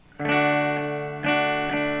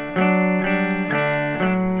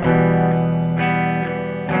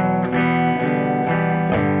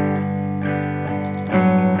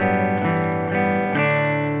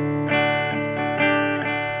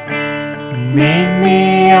Meet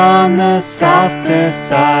me on the softer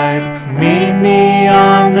side. Meet me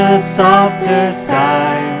on the softer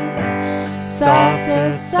side.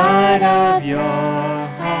 Softer side of your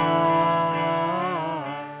heart.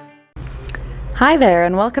 Hi there,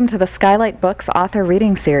 and welcome to the Skylight Books Author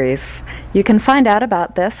Reading Series. You can find out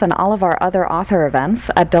about this and all of our other author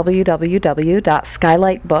events at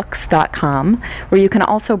www.skylightbooks.com, where you can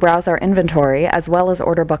also browse our inventory as well as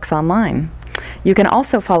order books online. You can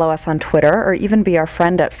also follow us on Twitter or even be our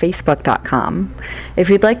friend at facebook.com. If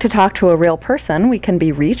you'd like to talk to a real person, we can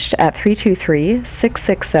be reached at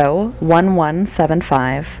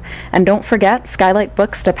 323-660-1175. And don't forget, Skylight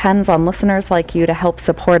Books depends on listeners like you to help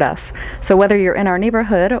support us. So whether you're in our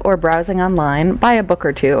neighborhood or browsing online, buy a book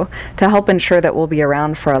or two to help ensure that we'll be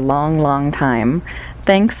around for a long, long time.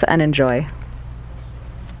 Thanks and enjoy.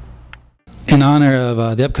 In honor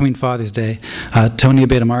of the upcoming Father's Day, Tony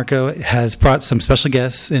Abatemarco has brought some special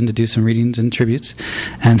guests in to do some readings and tributes.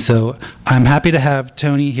 And so I'm happy to have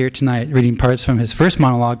Tony here tonight reading parts from his first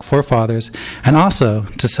monologue, Four Fathers, and also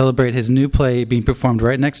to celebrate his new play being performed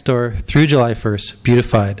right next door through July 1st,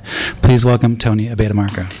 Beautified. Please welcome Tony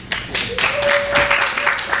Abatemarco.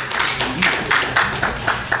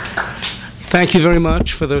 Thank you very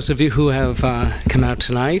much for those of you who have come out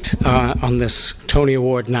tonight on this Tony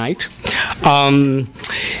Award night. I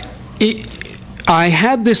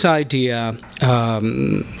had this idea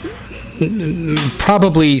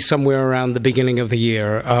probably somewhere around the beginning of the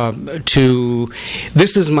year.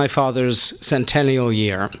 This is my father's centennial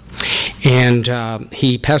year, and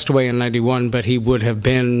he passed away in 91, but he would have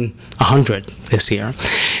been 100 this year.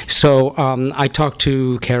 So I talked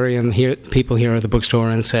to Carrie and people here at the bookstore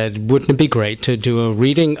and said, wouldn't it be great to do a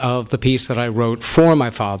reading of the piece that I wrote for my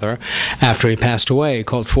father after he passed away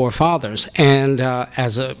called Four Fathers, and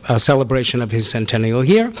as a celebration of his centennial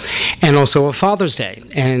year, and also a Father's Day.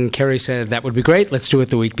 And Carrie said, that would be great, let's do it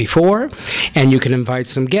the week before, and you can invite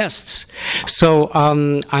some guests. So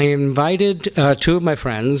I invited two of my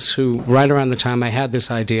friends who, right around the time I had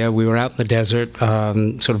this idea, we were out in the desert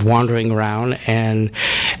sort of wandering around, and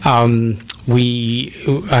I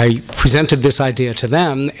presented this idea to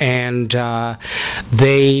them, and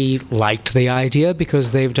they liked the idea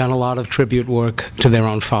because they've done a lot of tribute work to their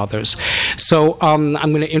own fathers. So I'm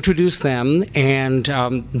going to introduce them, and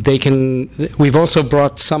we've also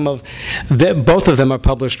brought both of them are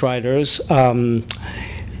published writers.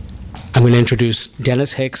 I'm going to introduce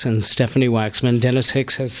Dennis Hicks and Stephanie Waxman. Dennis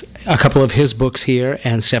Hicks has a couple of his books here,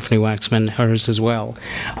 and Stephanie Waxman hers as well.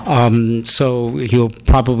 So you'll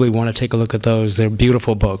probably want to take a look at those. They're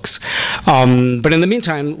beautiful books. But in the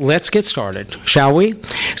meantime, let's get started, shall we?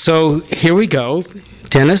 So here we go.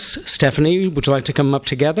 Dennis, Stephanie, would you like to come up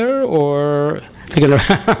together, or?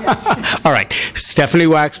 All right. Stephanie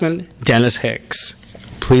Waxman, Dennis Hicks.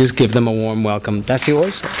 Please give them a warm welcome. That's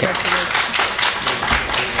yours? Okay.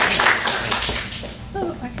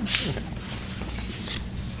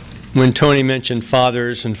 When Tony mentioned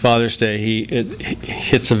fathers and Father's Day, it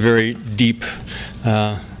hits a very deep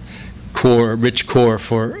rich core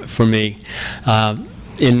for me.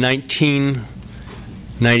 In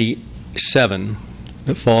 1997,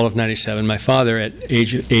 the fall of 97, my father at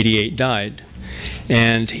age 88 died.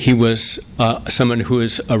 And he was someone who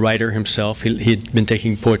was a writer himself. He'd been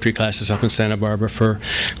taking poetry classes up in Santa Barbara for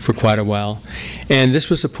quite a while. And this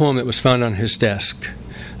was a poem that was found on his desk.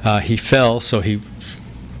 He fell, so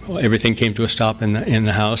everything came to a stop in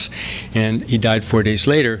the house, and he died 4 days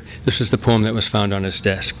later. This was the poem that was found on his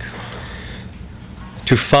desk.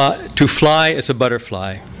 To fly is a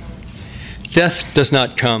butterfly. Death does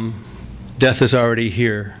not come. Death is already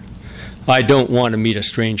here. I don't want to meet a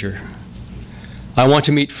stranger. I want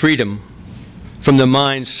to meet freedom from the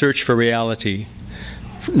mind's search for reality,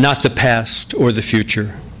 not the past or the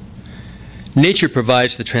future. Nature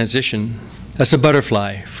provides the transition as a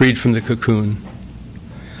butterfly freed from the cocoon.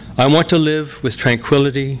 I want to live with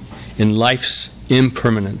tranquility in life's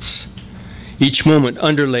impermanence, each moment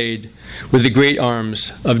underlaid with the great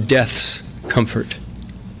arms of death's comfort.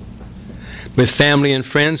 With family and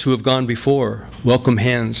friends who have gone before, welcome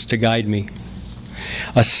hands to guide me.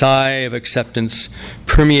 A sigh of acceptance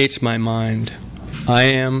permeates my mind. I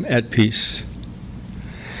am at peace.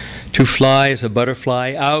 To fly as a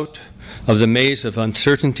butterfly out of the maze of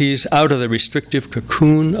uncertainties, out of the restrictive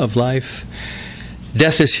cocoon of life.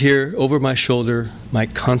 Death is here over my shoulder, my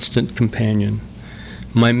constant companion,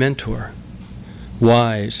 my mentor,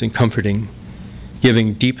 wise and comforting,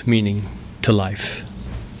 giving deep meaning to life.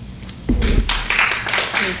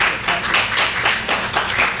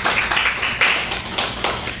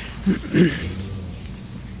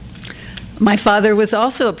 My father was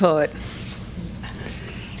also a poet.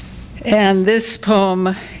 And this poem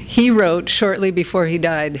he wrote shortly before he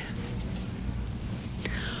died.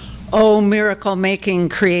 Oh, miracle-making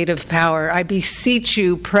creative power, I beseech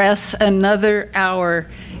you, press another hour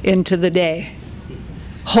into the day.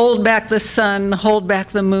 Hold back the sun, hold back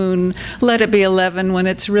the moon, let it be 11 when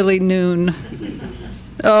it's really noon.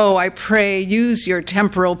 Oh, I pray, use your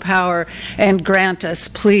temporal power and grant us,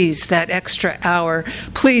 please, that extra hour.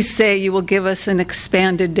 Please say you will give us an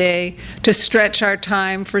expanded day to stretch our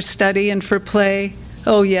time for study and for play.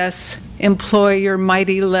 Oh, yes, employ your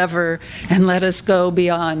mighty lever and let us go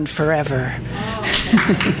beyond forever.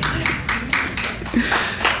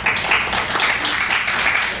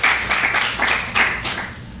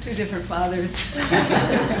 Two different fathers.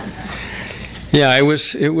 Yeah, it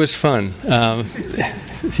was fun.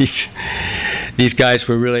 These guys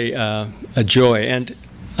were really a joy, and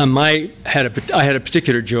I had a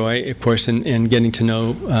particular joy, of course, in getting to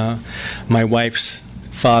know my wife's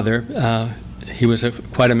father. He was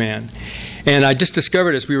quite a man. And I just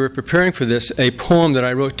discovered as we were preparing for this a poem that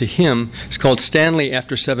I wrote to him. It's called Stanley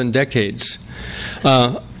After 7 Decades.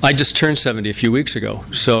 I just turned 70 a few weeks ago,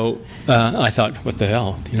 so I thought, what the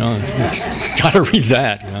hell? Got to read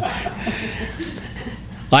that.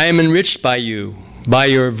 I am enriched by you, by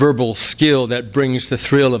your verbal skill that brings the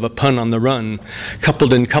thrill of a pun on the run,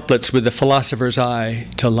 coupled in couplets with the philosopher's eye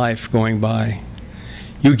to life going by.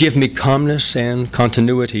 You give me calmness and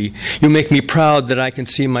continuity. You make me proud that I can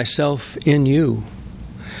see myself in you.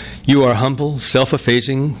 You are humble,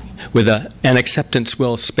 self-effacing, with an acceptance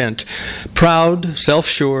well spent, proud,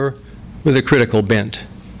 self-sure, with a critical bent.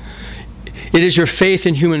 It is your faith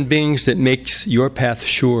in human beings that makes your path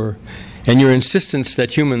sure, and your insistence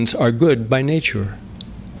that humans are good by nature.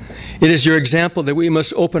 It is your example that we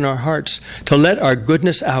must open our hearts to let our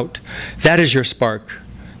goodness out. That is your spark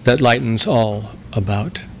that lightens all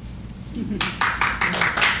about.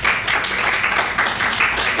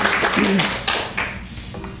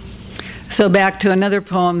 So back to another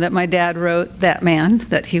poem that my dad wrote, that man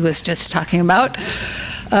that he was just talking about.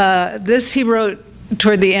 This he wrote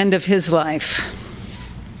toward the end of his life.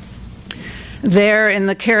 There in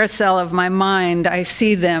the carousel of my mind, I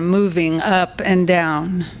see them moving up and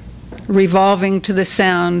down, revolving to the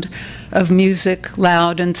sound of music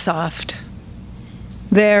loud and soft.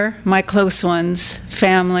 There, my close ones,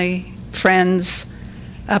 family, friends,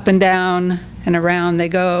 up and down and around they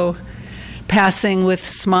go, passing with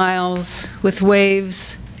smiles, with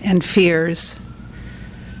waves and fears.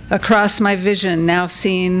 Across my vision, now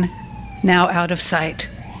seen, now out of sight,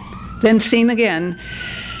 then seen again.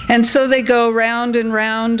 And so they go round and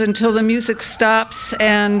round until the music stops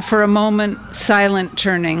and for a moment, silent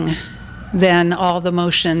turning. Then all the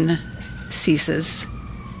motion ceases.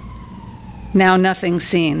 Now nothing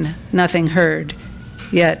seen, nothing heard,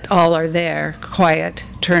 yet all are there, quiet,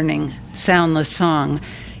 turning, soundless song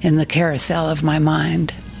in the carousel of my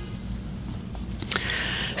mind.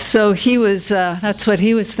 So he was, that's what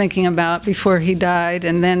he was thinking about before he died.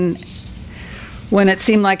 And then when it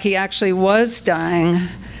seemed like he actually was dying,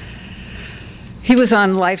 he was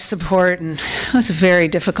on life support, and it was a very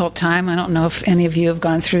difficult time. I don't know if any of you have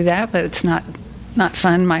gone through that, but it's not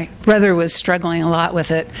fun. My brother was struggling a lot with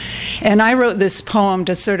it. And I wrote this poem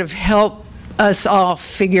to sort of help us all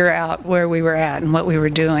figure out where we were at and what we were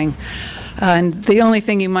doing. And the only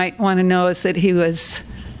thing you might want to know is that he was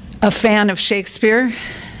a fan of Shakespeare.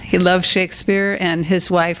 He loved Shakespeare, and his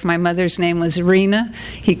wife, my mother's name was Rena.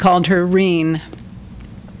 He called her Reen.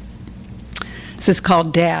 This is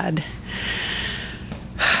called Dad.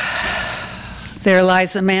 There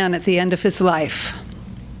lies a man at the end of his life.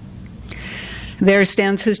 There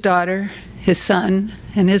stands his daughter, his son,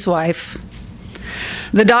 and his wife.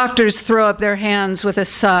 The doctors throw up their hands with a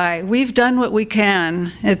sigh. We've done what we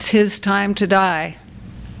can. It's his time to die.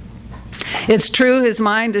 It's true his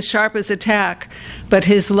mind is sharp as a tack, but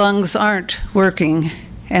his lungs aren't working,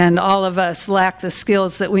 and all of us lack the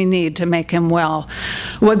skills that we need to make him well.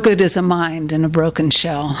 What good is a mind in a broken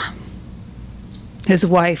shell? His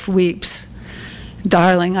wife weeps.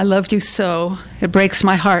 Darling, I loved you so. It breaks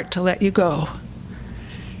my heart to let you go.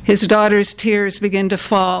 His daughter's tears begin to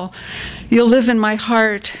fall. You'll live in my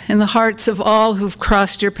heart, in the hearts of all who've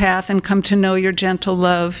crossed your path and come to know your gentle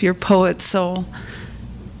love, your poet soul.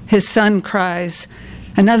 His son cries,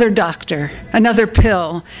 another doctor, another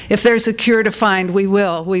pill. If there's a cure to find, we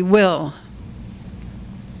will.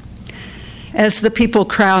 As the people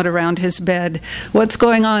crowd around his bed, what's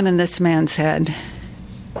going on in this man's head?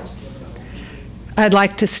 I'd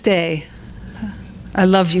like to stay. I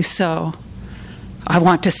love you so. I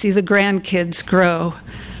want to see the grandkids grow.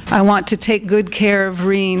 I want to take good care of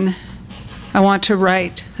Reen. I want to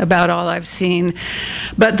write about all I've seen,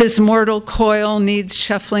 but this mortal coil needs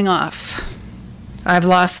shuffling off. I've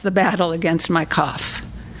lost the battle against my cough.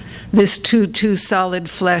 This too solid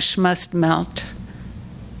flesh must melt.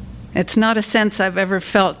 It's not a sense I've ever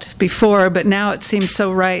felt before, but now it seems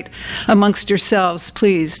so right. Amongst yourselves,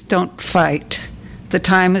 please don't fight. The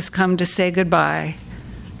time has come to say goodbye,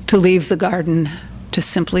 to leave the garden, to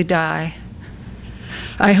simply die.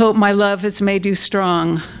 I hope my love has made you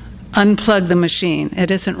strong. Unplug the machine. It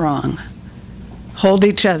isn't wrong. Hold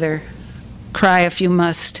each other. Cry if you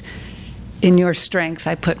must. In your strength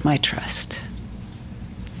I put my trust.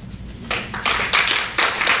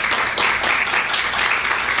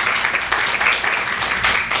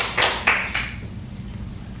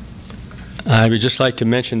 I would just like to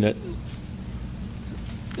mention that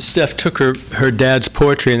Steph took her dad's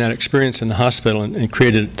poetry and that experience in the hospital and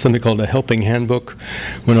created something called a helping handbook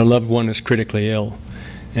when a loved one is critically ill.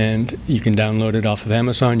 And you can download it off of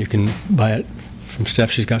Amazon. You can buy it from Steph.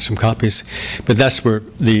 She's got some copies. But that's where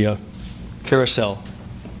the Carousel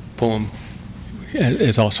poem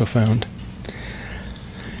is also found.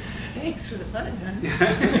 Thanks for the plug,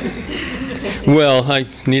 huh? Well, I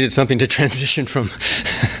needed something to transition from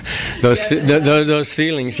those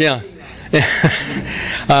feelings, yeah.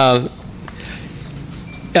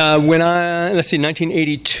 When let's see,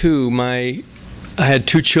 1982, I had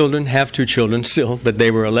two children still, but they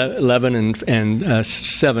were 11 and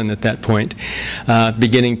 7 at that point,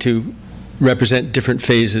 beginning to represent different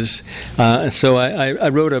phases. So I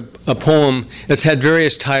wrote a poem that's had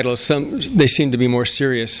various titles. They seem to be more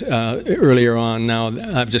serious earlier on. Now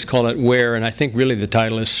I've just called it Where, and I think really the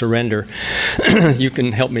title is Surrender. You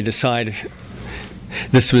can help me decide.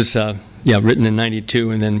 This was written in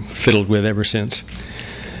 92 and then fiddled with ever since.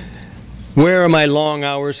 Where are my long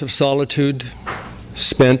hours of solitude,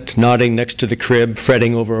 spent nodding next to the crib,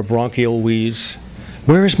 fretting over a bronchial wheeze?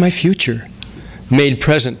 Where is my future, made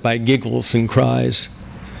present by giggles and cries?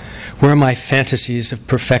 Where are my fantasies of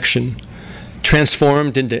perfection,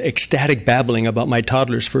 transformed into ecstatic babbling about my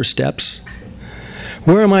toddler's first steps?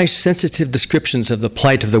 Where are my sensitive descriptions of the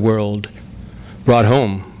plight of the world, brought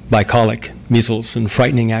home by colic, measles, and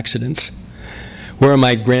frightening accidents? Where are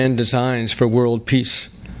my grand designs for world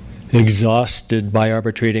peace, exhausted by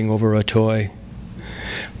arbitrating over a toy?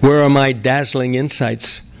 Where are my dazzling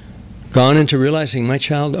insights, gone into realizing my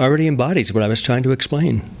child already embodies what I was trying to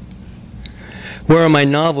explain? Where are my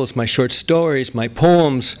novels, my short stories, my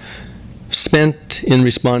poems, spent in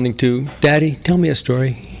responding to, Daddy, tell me a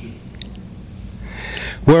story?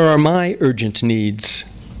 Where are my urgent needs,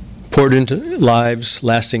 poured into lives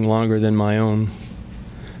lasting longer than my own?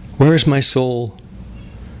 Where is my soul,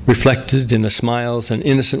 reflected in the smiles and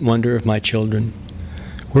innocent wonder of my children?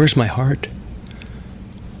 Where is my heart?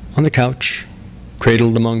 On the couch,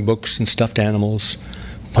 cradled among books and stuffed animals,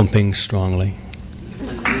 pumping strongly.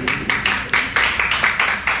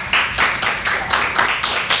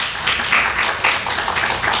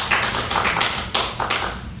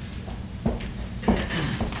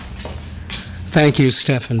 Thank you,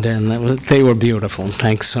 Steph and Dan. They were beautiful.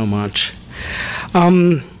 Thanks so much.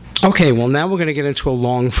 Okay, well, now we're going to get into a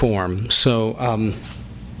long form. So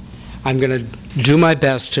I'm going to do my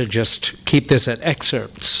best to just keep this at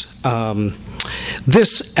excerpts.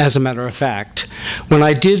 This, as a matter of fact, when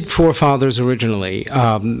I did Forefathers originally,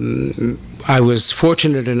 I was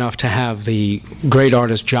fortunate enough to have the great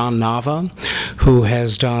artist John Nava, who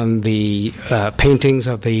has done the paintings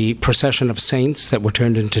of the procession of saints that were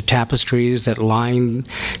turned into tapestries that line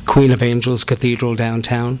Queen of Angels Cathedral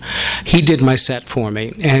downtown. He did my set for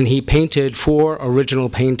me, and he painted 4 original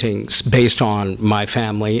paintings based on my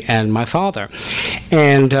family and my father.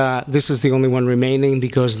 And this is the only one remaining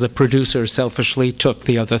because the producer selfishly took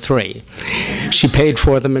the other 3. She paid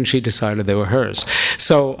for them and she decided they were hers.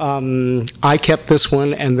 So I kept this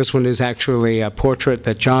one, and this one is actually a portrait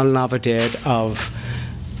that John Nava did of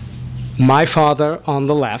my father on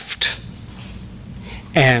the left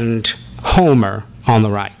and Homer on the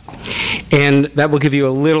right. And that will give you a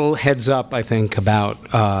little heads up, I think, about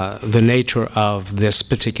the nature of this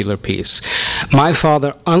particular piece. My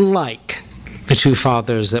father, unlike the 2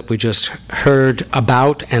 fathers that we just heard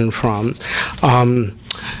about and from,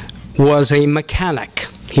 was a mechanic.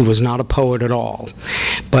 He was not a poet at all.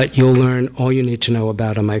 But you'll learn all you need to know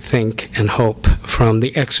about him, I think, and hope, from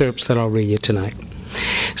the excerpts that I'll read you tonight.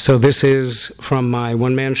 So this is from my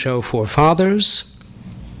one-man show, Forefathers.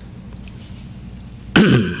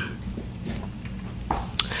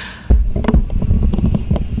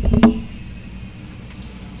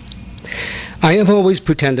 I have always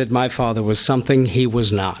pretended my father was something he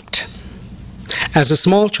was not. As a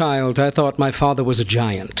small child, I thought my father was a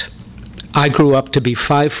giant, I grew up to be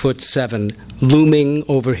 5'7", looming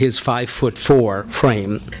over his 5'4"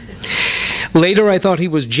 frame. Later, I thought he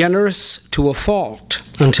was generous to a fault,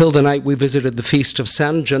 until the night we visited the feast of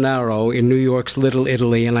San Gennaro in New York's Little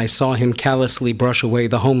Italy, and I saw him callously brush away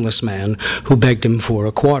the homeless man who begged him for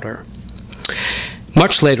a quarter.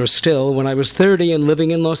 Much later still, when I was 30 and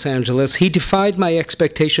living in Los Angeles, he defied my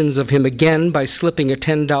expectations of him again by slipping a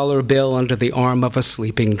 $10 bill under the arm of a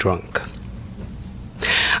sleeping drunk.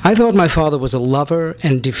 I thought my father was a lover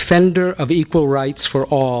and defender of equal rights for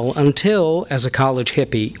all until, as a college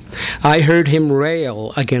hippie, I heard him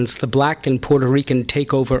rail against the black and Puerto Rican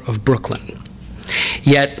takeover of Brooklyn.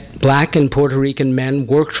 Yet, black and Puerto Rican men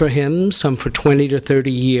worked for him, some for 20 to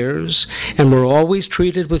 30 years, and were always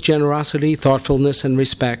treated with generosity, thoughtfulness, and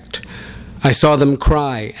respect. I saw them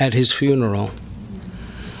cry at his funeral.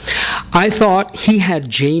 I thought he had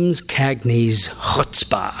James Cagney's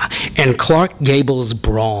chutzpah and Clark Gable's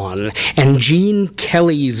brawn and Gene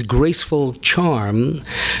Kelly's graceful charm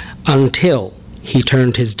until he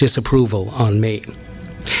turned his disapproval on me.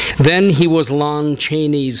 Then he was Lon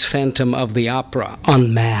Chaney's Phantom of the Opera,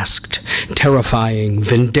 unmasked, terrifying,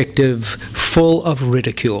 vindictive, full of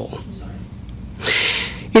ridicule.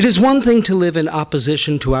 It is one thing to live in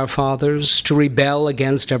opposition to our fathers, to rebel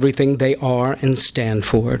against everything they are and stand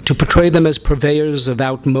for, to portray them as purveyors of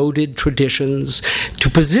outmoded traditions, to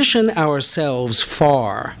position ourselves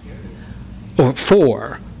for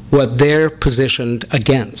what they're positioned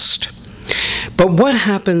against. But what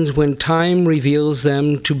happens when time reveals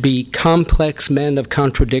them to be complex men of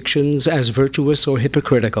contradictions, as virtuous or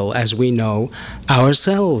hypocritical as we know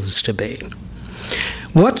ourselves to be?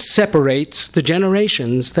 What separates the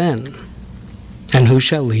generations then? And who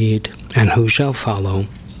shall lead, and who shall follow?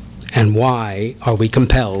 And why are we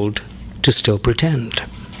compelled to still pretend?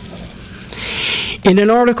 In an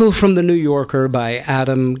article from The New Yorker by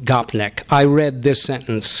Adam Gopnik, I read this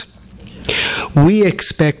sentence: "We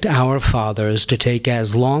expect our fathers to take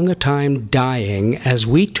as long a time dying as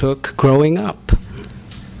we took growing up."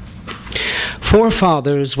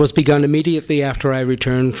 Forefathers was begun immediately after I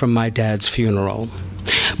returned from my dad's funeral.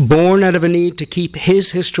 Born out of a need to keep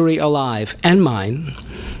his history alive, and mine,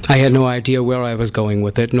 I had no idea where I was going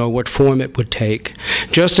with it, nor what form it would take,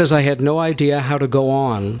 just as I had no idea how to go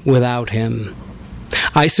on without him.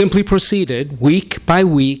 I simply proceeded, week by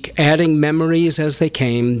week, adding memories as they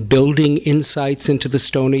came, building insights into the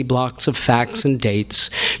stony blocks of facts and dates,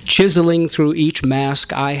 chiseling through each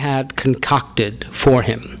mask I had concocted for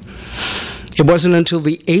him. It wasn't until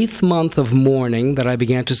the 8th month of mourning that I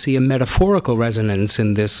began to see a metaphorical resonance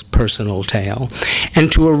in this personal tale,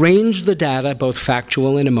 and to arrange the data, both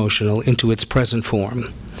factual and emotional, into its present form.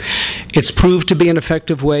 It's proved to be an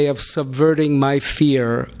effective way of subverting my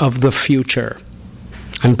fear of the future.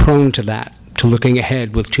 I'm prone to that, to looking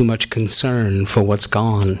ahead with too much concern for what's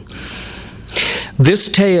gone. This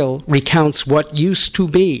tale recounts what used to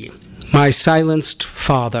be my silenced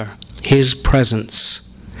father, his presence.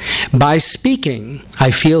 By speaking, I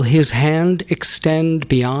feel his hand extend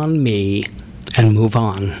beyond me and move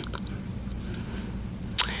on.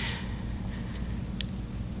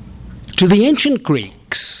 To the ancient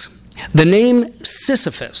Greeks, the name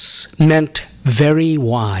Sisyphus meant very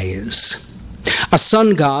wise, a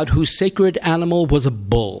sun god whose sacred animal was a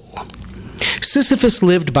bull. Sisyphus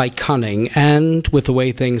lived by cunning, and with the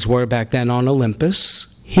way things were back then on Olympus,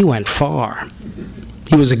 he went far.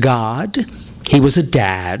 He was a god. He was a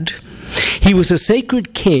dad. He was a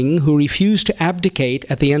sacred king who refused to abdicate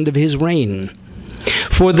at the end of his reign.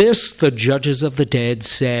 For this, the judges of the dead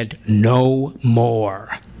said, "No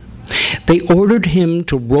more." They ordered him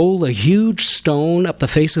to roll a huge stone up the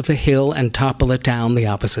face of a hill and topple it down the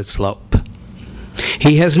opposite slope.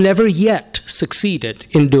 He has never yet succeeded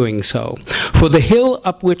in doing so, for the hill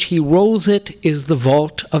up which he rolls it is the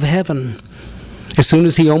vault of heaven. As soon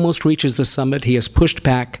as he almost reaches the summit, he is pushed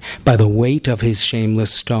back by the weight of his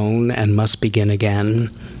shameless stone and must begin again.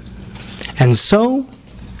 And so,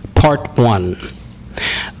 part 1,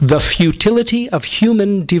 the futility of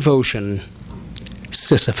human devotion,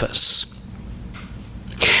 Sisyphus.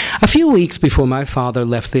 A few weeks before my father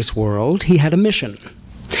left this world, he had a mission.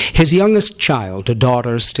 His youngest child, a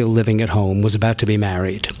daughter still living at home, was about to be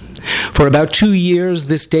married. For about 2 years,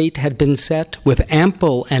 this date had been set with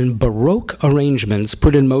ample and baroque arrangements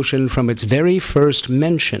put in motion from its very first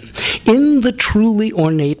mention. In the truly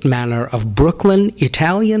ornate manner of Brooklyn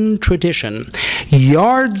Italian tradition,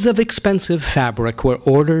 yards of expensive fabric were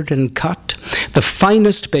ordered and cut, the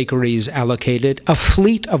finest bakeries allocated, a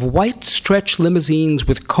fleet of white stretch limousines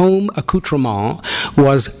with comb accoutrement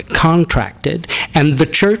was contracted, and the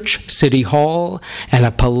church, city hall, and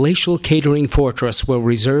a palatial catering fortress were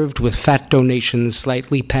reserved with fat donations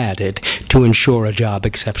slightly padded to ensure a job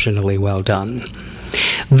exceptionally well done.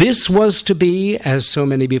 This was to be, as so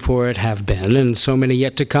many before it have been, and so many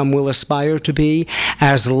yet to come will aspire to be,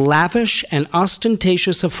 as lavish and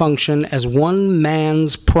ostentatious a function as one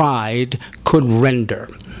man's pride could render.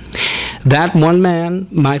 That one man,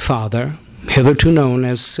 my father, hitherto known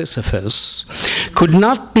as Sisyphus, could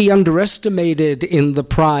not be underestimated in the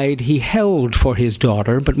pride he held for his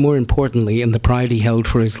daughter, but more importantly, in the pride he held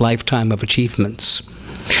for his lifetime of achievements.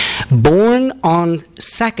 Born on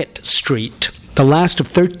Sackett Street, the last of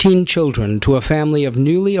 13 children to a family of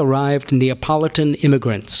newly arrived Neapolitan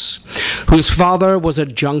immigrants, whose father was a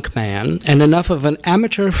junk man and enough of an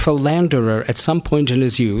amateur philanderer at some point in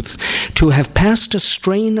his youth to have passed a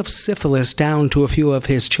strain of syphilis down to a few of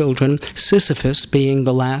his children, Sisyphus being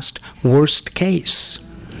the last worst case.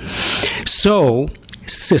 So,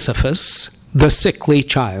 Sisyphus, the sickly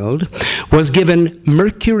child, was given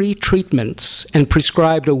mercury treatments and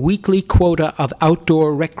prescribed a weekly quota of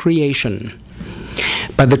outdoor recreation.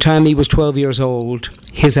 By the time he was 12 years old,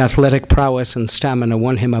 his athletic prowess and stamina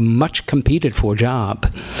won him a much-competed-for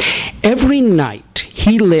job. Every night,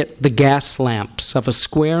 he lit the gas lamps of a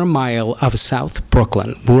square mile of South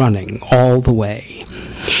Brooklyn, running all the way.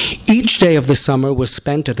 Each day of the summer was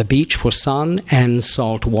spent at the beach for sun and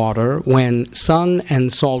salt water, when sun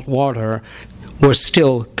and salt water were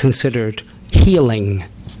still considered healing.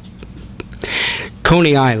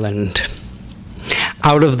 Coney Island.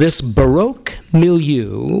 Out of this Baroque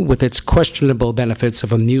milieu, with its questionable benefits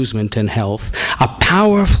of amusement and health, a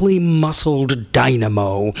powerfully muscled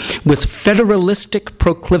dynamo with federalistic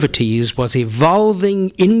proclivities was evolving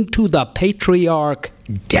into the patriarch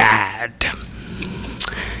Dad.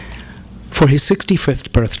 For his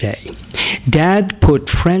 65th birthday, Dad put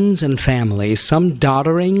friends and family, some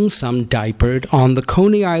doddering, some diapered, on the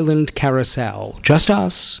Coney Island carousel, just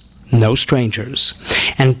us, no strangers,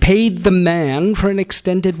 and paid the man for an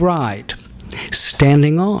extended ride,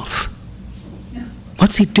 standing off.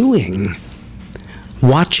 What's he doing?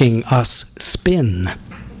 Watching us spin.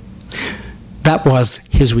 That was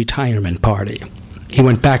his retirement party. He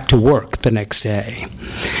went back to work the next day.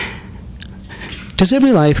 Does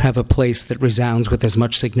every life have a place that resounds with as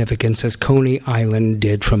much significance as Coney Island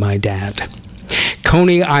did for my dad?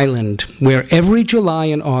 Coney Island, where every July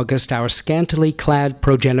and August our scantily clad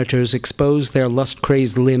progenitors expose their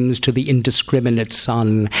lust-crazed limbs to the indiscriminate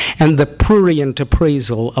sun and the prurient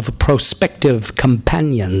appraisal of prospective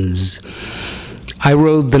companions. I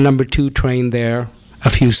rode the number 2 train there a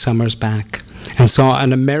few summers back and saw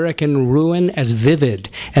an American ruin as vivid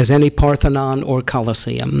as any Parthenon or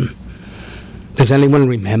Colosseum. Does anyone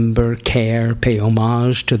remember, care, pay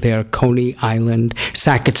homage to their Coney Island,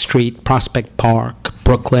 Sackett Street, Prospect Park,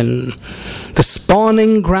 Brooklyn, the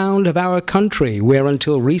spawning ground of our country, where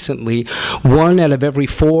until recently 1 out of every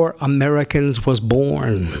 4 Americans was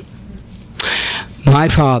born? My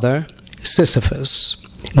father, Sisyphus,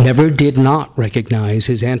 never did not recognize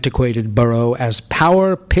his antiquated borough as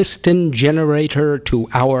power piston generator to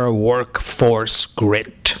our workforce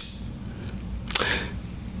grit.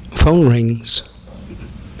 Phone rings.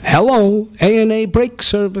 Hello, A&A brake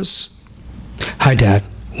service. Hi, Dad.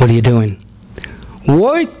 What are you doing?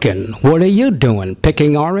 Working. What are you doing?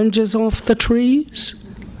 Picking oranges off the trees?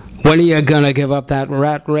 When are you going to give up that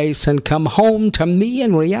rat race and come home to me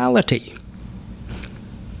in reality?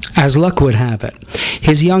 As luck would have it,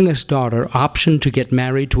 his youngest daughter optioned to get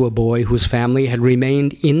married to a boy whose family had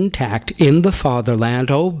remained intact in the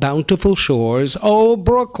fatherland. Oh, bountiful shores. Oh,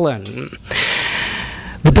 Brooklyn.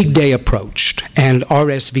 The big day approached, and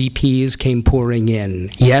RSVPs came pouring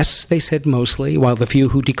in. Yes, they said mostly, while the few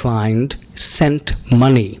who declined sent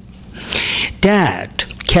money. Dad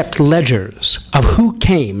kept ledgers of who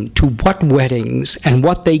came to what weddings and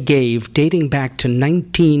what they gave dating back to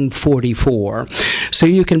 1944, so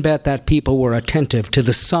you can bet that people were attentive to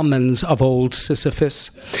the summons of old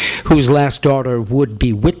Sisyphus, whose last daughter would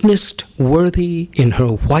be witnessed worthy in her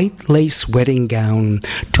white lace wedding gown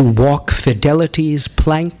to walk fidelity's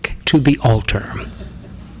plank to the altar.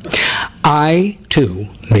 I, too,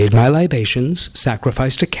 made my libations,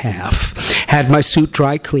 sacrificed a calf, had my suit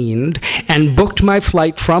dry cleaned, and booked my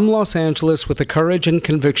flight from Los Angeles with the courage and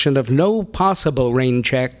conviction of no possible rain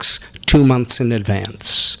checks 2 months in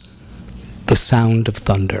advance. The sound of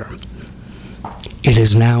thunder. It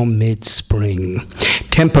is now mid-spring,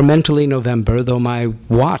 temperamentally November, though my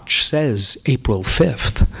watch says April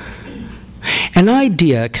 5th. An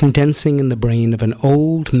idea condensing in the brain of an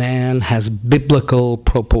old man has biblical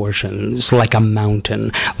proportions, like a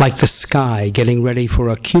mountain, like the sky getting ready for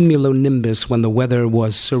a cumulonimbus when the weather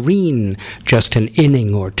was serene just an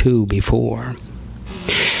inning or two before.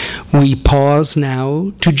 We pause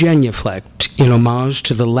now to genuflect in homage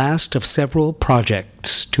to the last of several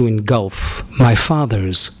projects to engulf my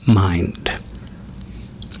father's mind.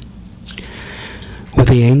 With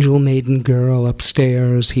the angel maiden girl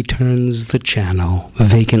upstairs, he turns the channel,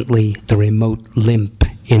 vacantly the remote limp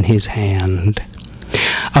in his hand.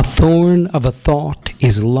 A thorn of a thought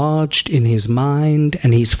is lodged in his mind,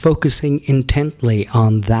 and he's focusing intently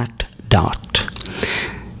on that dot.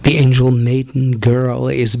 The angel maiden girl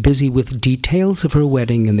is busy with details of her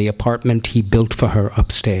wedding in the apartment he built for her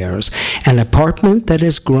upstairs, an apartment that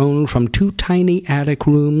has grown from 2 tiny attic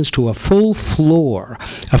rooms to a full floor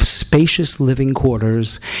of spacious living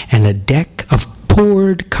quarters and a deck of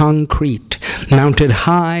poured concrete mounted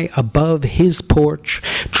high above his porch,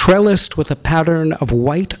 trellised with a pattern of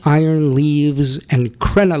white iron leaves and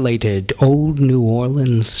crenellated old New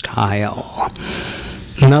Orleans style.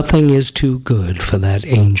 Nothing is too good for that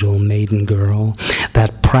angel maiden girl,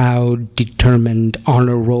 that proud, determined,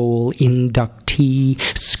 honor roll inductee,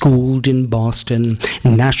 schooled in Boston,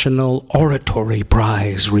 National Oratory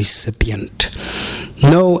Prize recipient.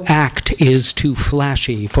 No act is too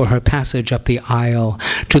flashy for her passage up the aisle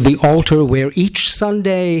to the altar where each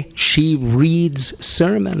Sunday she reads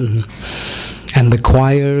sermon, and the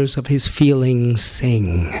choirs of his feelings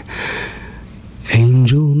sing.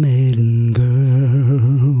 Angel maiden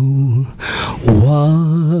girl,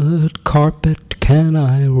 what carpet can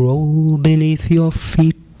I roll beneath your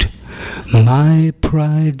feet? My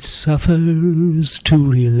pride suffers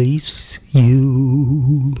to release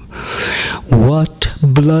you. What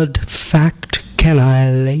blood fact can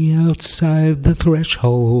I lay outside the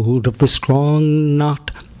threshold of the strong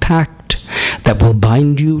knot pact that will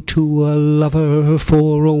bind you to a lover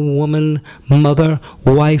for a woman, mother,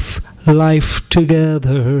 wife, life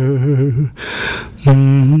together?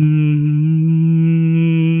 And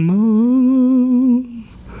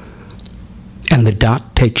the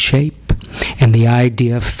dot takes shape, and the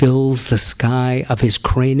idea fills the sky of his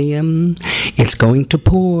cranium. It's going to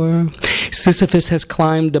pour. Sisyphus has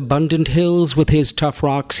climbed abundant hills with his tough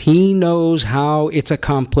rocks. He knows how it's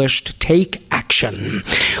accomplished. Take action.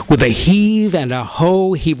 With a heave and a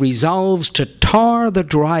hoe, he resolves to tar the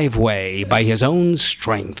driveway by his own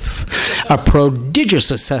strength. A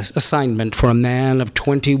prodigious assignment for a man of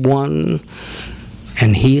 21,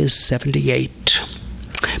 and he is 78.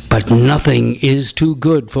 But nothing is too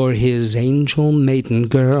good for his angel maiden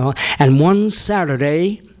girl, and one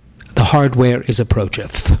Saturday the hardware is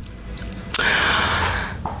approacheth.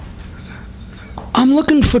 I'm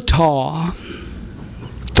looking for tar,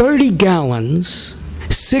 30 gallons,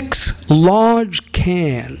 6 large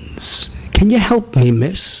cans. Can you help me,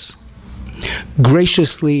 miss?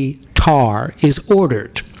 Graciously, tar is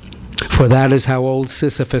ordered, for that is how old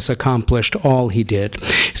Sisyphus accomplished all he did.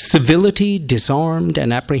 Civility disarmed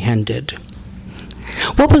and apprehended.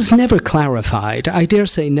 What was never clarified, I dare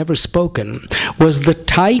say never spoken, was the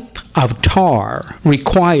type of tar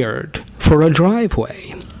required for a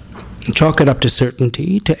driveway. Chalk it up to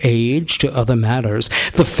certainty, to age, to other matters.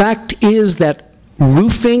 The fact is that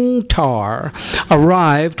roofing tar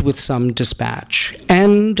arrived with some dispatch,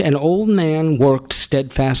 and an old man worked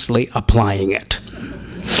steadfastly applying it.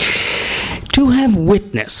 To have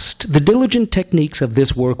witnessed the diligent techniques of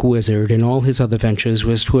this work wizard in all his other ventures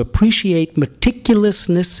was to appreciate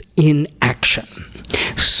meticulousness in action.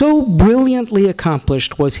 So brilliantly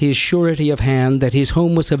accomplished was his surety of hand that his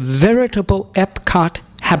home was a veritable Epcot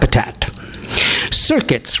habitat.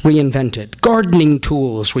 Circuits reinvented, gardening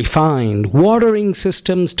tools refined, watering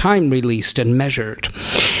systems time-released and measured.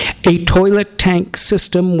 A toilet tank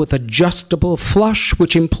system with adjustable flush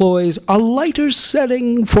which employs a lighter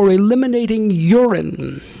setting for eliminating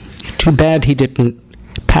urine. Too bad he didn't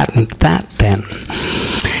patent that then.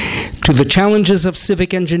 To the challenges of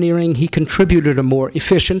civic engineering, he contributed a more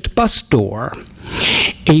efficient bus door,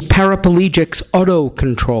 a paraplegic's auto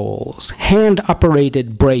controls,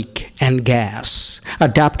 hand-operated brake and gas,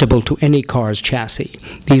 adaptable to any car's chassis.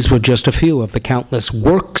 These were just a few of the countless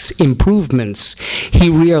works improvements he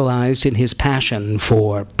realized in his passion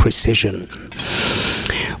for precision.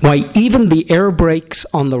 Why, even the air brakes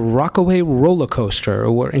on the Rockaway roller coaster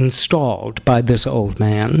were installed by this old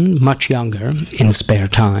man, much younger, in spare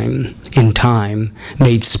time, in time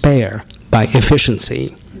made spare by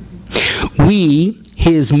efficiency. We,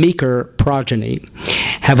 his meeker progeny,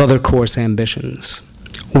 have other coarse ambitions: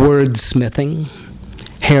 wordsmithing,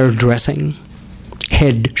 hairdressing,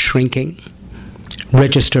 head shrinking,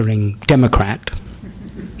 registering Democrat.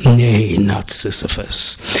 Nay, not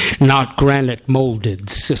Sisyphus, not granite-molded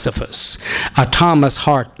Sisyphus, a Thomas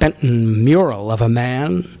Hart Benton mural of a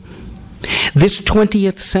man. This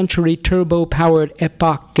 20th century turbo-powered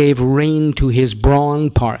epoch gave rein to his brawn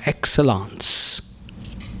par excellence.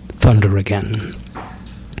 Thunder again.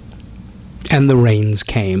 And the rains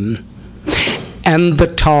came, and the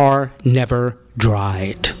tar never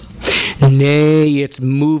dried. Nay, it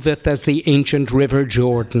moveth as the ancient river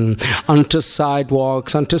Jordan, unto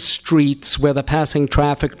sidewalks, unto streets, where the passing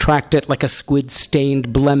traffic tracked it like a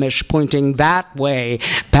squid-stained blemish, pointing that way,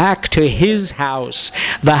 back to his house,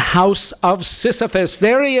 the house of Sisyphus.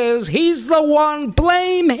 There he is, he's the one,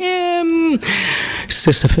 blame him!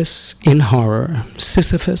 Sisyphus in horror,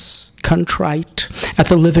 Sisyphus contrite, at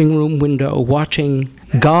the living room window, watching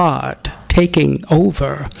God taking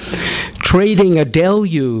over, trading a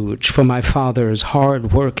deluge for my father's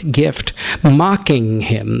hard work gift, mocking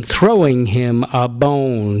him, throwing him a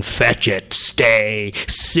bone. Fetch it, stay,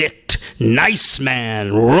 sit, nice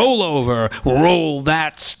man, roll over, roll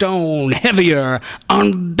that stone, heavier,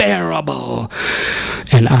 unbearable.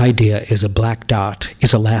 An idea is a black dot,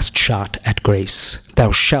 is a last shot at grace.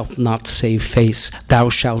 Thou shalt not save face, thou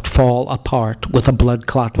shalt fall apart with a blood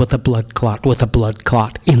clot, with a blood clot, with a blood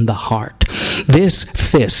clot in the heart. This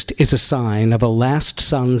fist is a sign of a last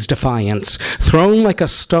son's defiance, thrown like a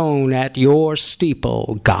stone at your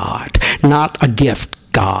steeple, God, not a gift,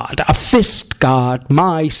 God, a fist, God,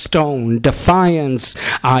 my stone, defiance.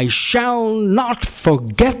 I shall not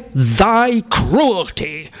forget thy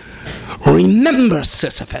cruelty. Remember,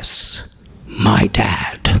 Sisyphus, my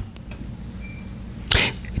dad.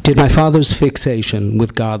 Did my father's fixation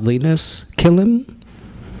with godliness kill him?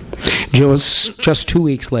 Just 2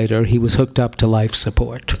 weeks later, he was hooked up to life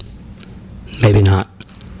support. Maybe not.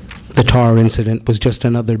 The tar incident was just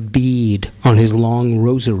another bead on his long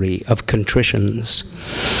rosary of contritions.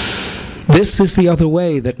 This is the other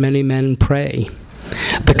way that many men pray,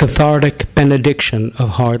 the cathartic benediction of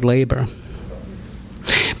hard labor.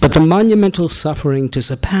 But the monumental suffering to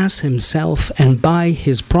surpass himself and by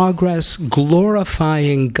his progress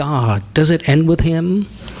glorifying God, does it end with him?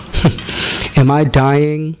 Am I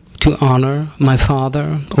dying to honor my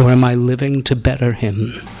father, or am I living to better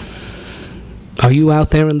him? Are you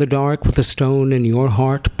out there in the dark with a stone in your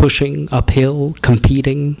heart, pushing uphill,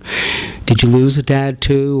 competing? Did you lose a dad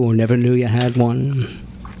too, or never knew you had one?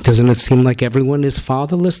 Doesn't it seem like everyone is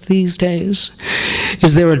fatherless these days?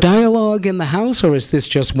 Is there a dialogue in the house, or is this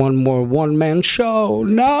just one more one-man show?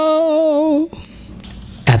 No!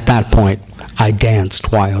 At that point, I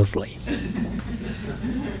danced wildly.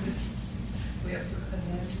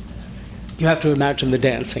 You have to imagine the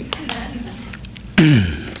dancing.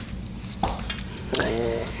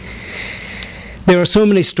 There are so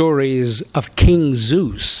many stories of King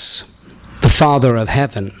Zeus, the father of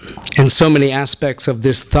heaven, and so many aspects of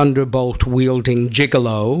this thunderbolt-wielding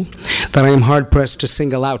gigolo that I am hard-pressed to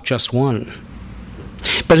single out just one.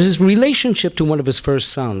 But his relationship to one of his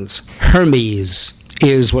first sons, Hermes,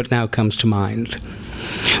 is what now comes to mind.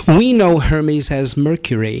 We know Hermes as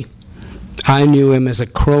Mercury. I knew him as a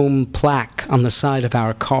chrome plaque on the side of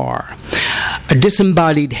our car, a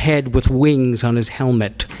disembodied head with wings on his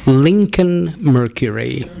helmet, Lincoln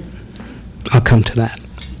Mercury. I'll come to that.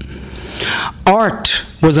 Art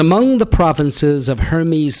was among the provinces of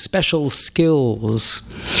Hermes' special skills.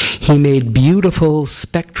 He made beautiful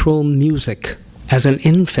spectral music as an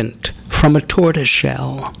infant from a tortoise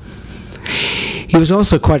shell. He was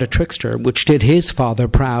also quite a trickster, which did his father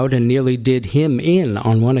proud and nearly did him in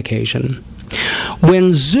on one occasion.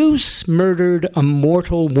 When Zeus murdered a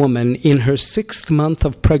mortal woman in her 6th month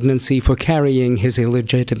of pregnancy for carrying his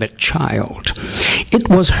illegitimate child, it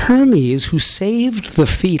was Hermes who saved the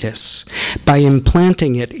fetus by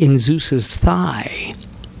implanting it in Zeus's thigh,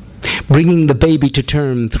 bringing the baby to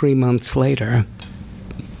term 3 months later.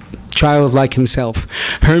 Childlike himself,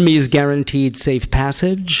 Hermes guaranteed safe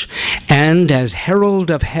passage, and as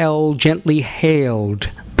herald of hell gently hailed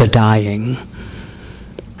the dying.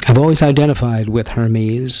 I've always identified with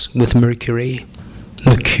Hermes, with Mercury,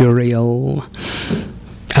 mercurial.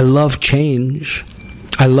 I love change.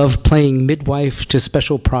 I love playing midwife to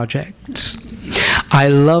special projects. I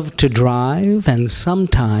love to drive and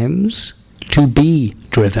sometimes to be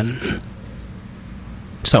driven.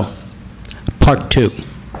 So, part 2.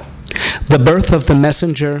 The birth of the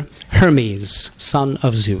messenger, Hermes, son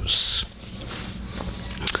of Zeus.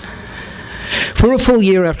 For a full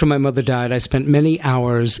year after my mother died, I spent many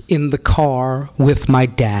hours in the car with my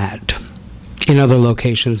dad, in other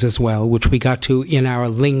locations as well, which we got to in our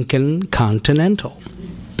Lincoln Continental.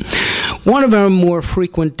 One of our more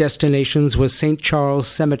frequent destinations was St. Charles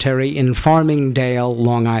Cemetery in Farmingdale,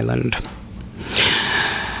 Long Island.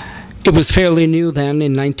 It was fairly new then,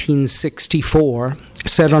 in 1964,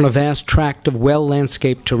 set on a vast tract of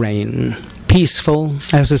well-landscaped terrain. peaceful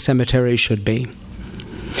as a cemetery should be.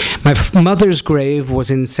 My mother's grave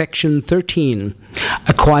was in section 13,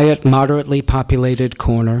 a quiet, moderately populated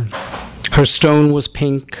corner. Her stone was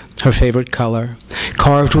pink, her favorite color,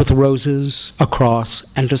 carved with roses, a cross,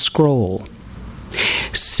 and a scroll.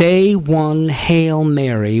 Say One Hail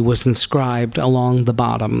Mary was inscribed along the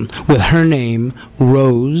bottom, with her name,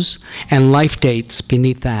 Rose, and life dates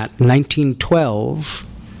beneath that, 1912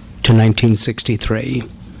 to 1963.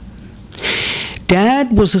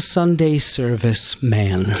 Dad was a Sunday service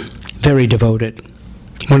man, very devoted.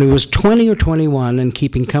 When he was 20 or 21 and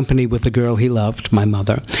keeping company with the girl he loved, my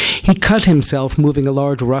mother, he cut himself moving a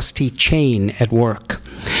large rusty chain at work.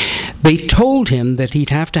 They told him that he'd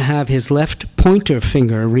have to have his left pointer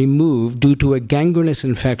finger removed due to a gangrenous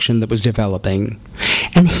infection that was developing.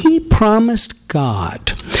 And he promised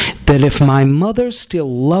God that if my mother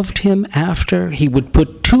still loved him after, he would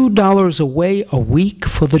put $2 away a week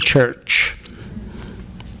for the church.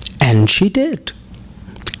 And she did.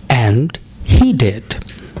 And he did.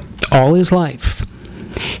 All his life.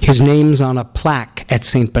 His name's on a plaque at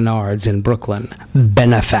St. Bernard's in Brooklyn.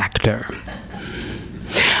 Benefactor.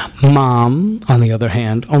 Mom, on the other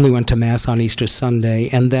hand, only went to Mass on Easter Sunday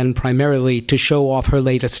and then primarily to show off her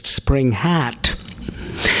latest spring hat.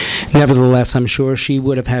 Nevertheless, I'm sure she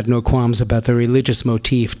would have had no qualms about the religious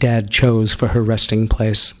motif Dad chose for her resting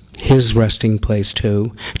place. His resting place,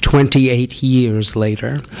 too, 28 years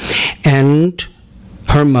later. And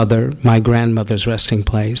her mother, my grandmother's resting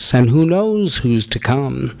place, and who knows who's to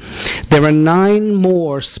come. There are 9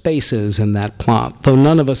 more spaces in that plot, though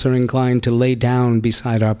none of us are inclined to lay down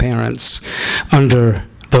beside our parents under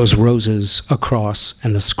those roses, a cross,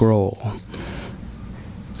 and a scroll.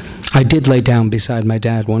 I did lay down beside my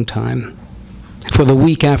dad one time. For the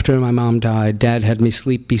week after my mom died, Dad had me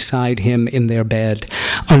sleep beside him in their bed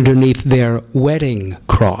underneath their wedding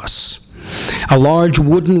cross. A large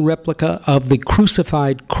wooden replica of the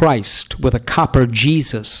crucified Christ with a copper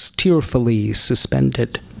Jesus tearfully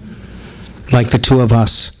suspended. Like the two of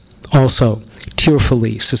us, also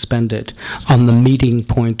tearfully suspended on the meeting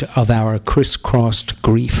point of our crisscrossed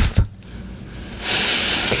grief.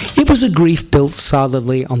 It was a grief built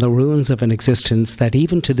solidly on the ruins of an existence that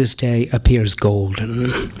even to this day appears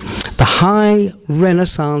golden. The high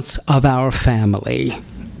renaissance of our family.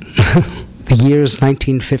 The years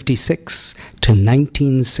 1956 to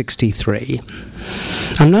 1963.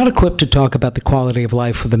 I'm not equipped to talk about the quality of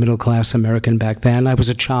life for the middle-class American back then. I was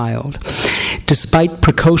a child. Despite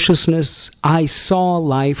precociousness, I saw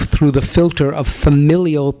life through the filter of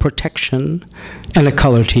familial protection and a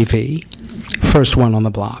color TV. First one on the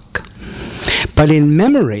block. But in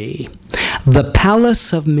memory, the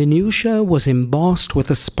palace of minutiae was embossed with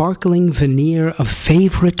a sparkling veneer of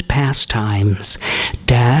favorite pastimes.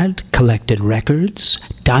 Dad collected records,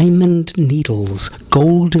 diamond needles,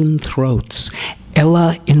 golden throats,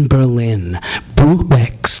 Ella in Berlin,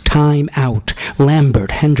 Brubeck's Time Out,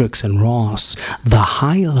 Lambert, Hendricks, and Ross, the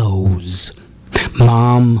high-lows.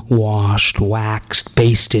 Mom washed, waxed,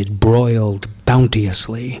 basted, broiled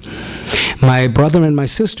bounteously. My brother and my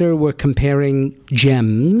sister were comparing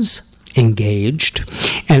gems, engaged,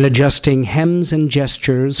 and adjusting hems and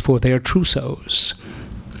gestures for their trousseaux.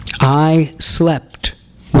 I slept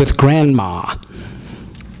with Grandma,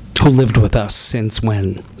 who lived with us since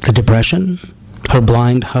when? The Depression? Her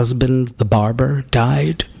blind husband, the barber,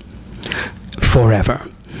 died? Forever.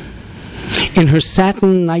 In her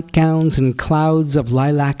satin nightgowns and clouds of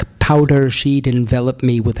lilac powder, she'd envelop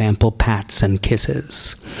me with ample pats and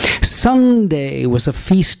kisses. Sunday was a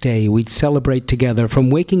feast day we'd celebrate together, from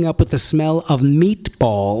waking up with the smell of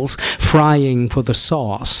meatballs frying for the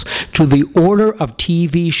sauce to the order of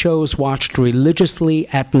TV shows watched religiously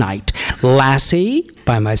at night. Lassie,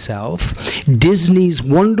 by myself, Disney's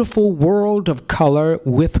Wonderful World of Color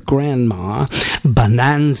with Grandma,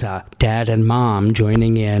 Bonanza, Dad and Mom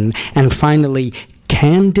joining in, and finally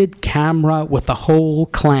Candid Camera with the whole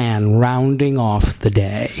clan rounding off the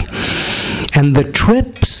day. And the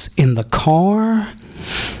trips in the car,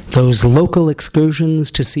 those local excursions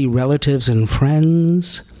to see relatives and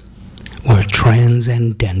friends, were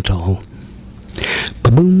transcendental.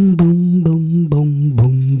 Boom, boom, boom, boom,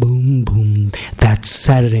 boom, boom, boom. That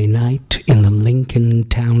Saturday night in the Lincoln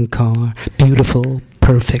Town Car, beautiful,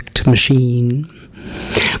 perfect machine.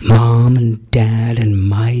 Mom and Dad and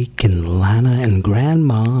Mike and Lana and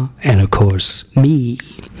Grandma and, of course, me.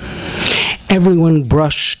 Everyone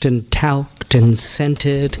brushed and talked and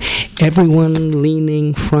scented, everyone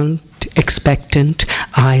leaning front, expectant.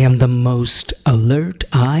 I am the most alert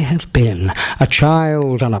I have been, a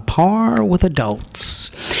child on a par with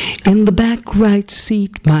adults. In the back right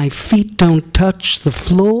seat, my feet don't touch the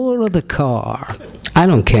floor of the car. I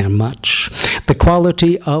don't care much. The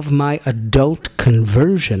quality of my adult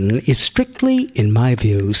conversion is strictly, in my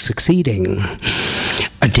view, succeeding.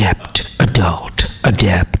 Adept, adult,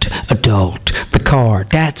 adept, adult. The car,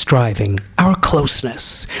 Dad's driving, our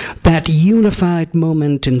closeness. That unified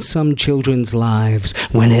moment in some children's lives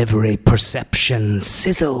when every perception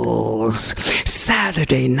sizzles.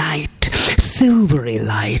 Saturday night, silvery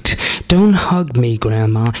light. Don't hug me,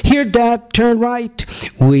 Grandma. Here, Dad, turn right.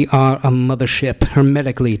 We are a mothership,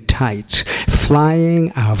 hermetically tight,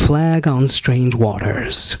 flying our flag on strange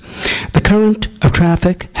waters. The current of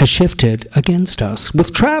traffic has shifted against us.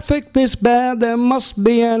 With traffic this bad, there must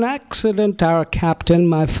be an accident, our captain,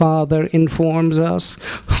 my father, informs us.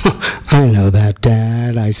 I know that,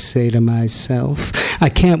 Dad, I say to myself. I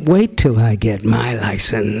can't wait till I get my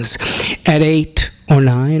license. At 8 or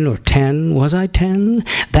 9 or 10, was I 10?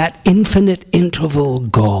 That infinite interval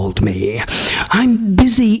galled me. I'm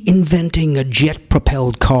busy inventing a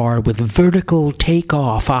jet-propelled car with vertical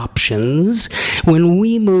takeoff options. When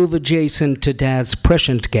we move adjacent to Dad's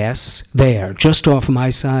prescient guests, there, just off my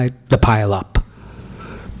side, the pile-up.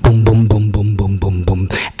 Boom, boom, boom, boom, boom, boom, boom.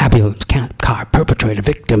 Ambulance, car, perpetrator,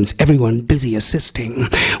 victims, everyone busy assisting.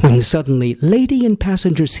 When suddenly, lady in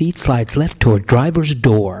passenger seat slides left toward driver's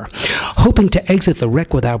door, hoping to exit the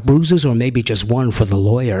wreck without bruises or maybe just one for the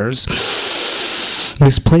lawyers.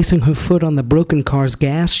 Misplacing her foot on the broken car's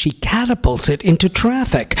gas, she catapults it into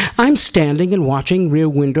traffic. I'm standing and watching, rear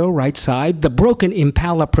window, right side. The broken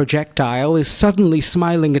Impala projectile is suddenly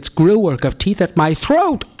smiling its grillwork of teeth at my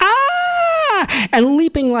throat. And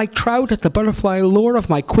leaping like trout at the butterfly lure of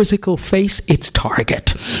my quizzical face, its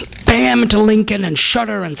target. Bam into Lincoln and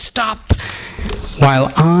shudder and stop,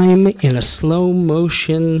 while I'm in a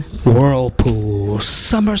slow-motion whirlpool.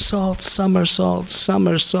 Somersault, somersault,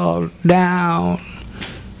 somersault, down.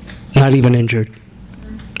 Not even injured.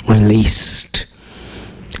 Released.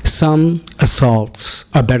 Some assaults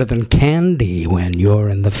are better than candy when you're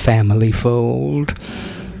in the family fold.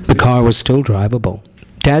 The car was still drivable.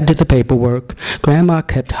 Dad did the paperwork. Grandma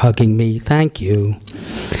kept hugging me, thank you.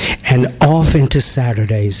 And off into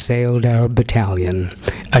Saturdays sailed our battalion.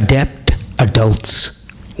 Adept, adults,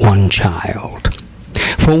 one child.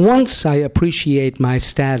 For once I appreciate my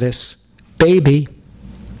status. Baby,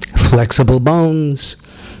 flexible bones,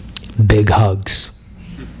 big hugs.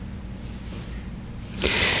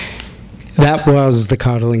 That was the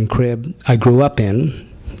coddling crib I grew up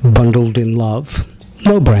in, bundled in love.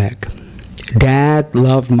 No brag. Dad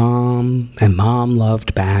loved Mom, and Mom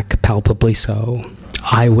loved back, palpably so.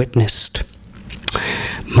 I witnessed.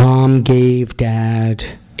 Mom gave Dad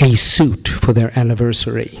a suit for their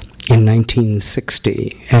anniversary in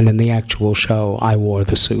 1960, and in the actual show, I wore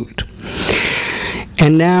the suit.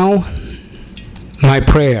 And now, my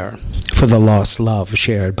prayer for the lost love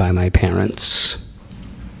shared by my parents.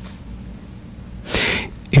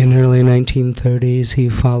 In early 1930s, he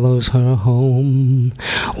follows her home,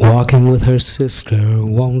 walking with her sister,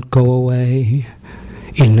 won't go away.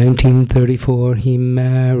 In 1934, he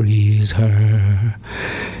marries her.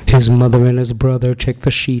 His mother and his brother check the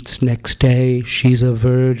sheets next day. She's a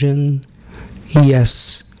virgin.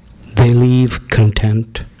 Yes, they leave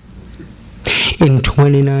content. In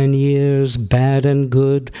 29 years, bad and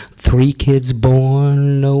good, 3 kids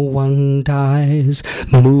born, no one dies.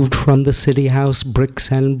 Moved from the city house,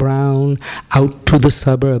 bricks and brown, out to the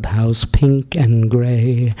suburb house, pink and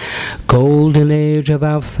gray. Golden age of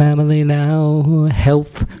our family now,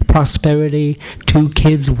 health, prosperity, 2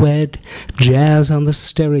 kids wed, jazz on the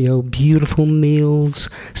stereo, beautiful meals,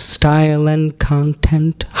 style and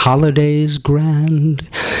content, holidays grand.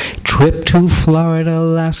 Trip to Florida,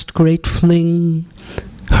 last great fling,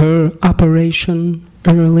 her operation,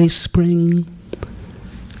 early spring,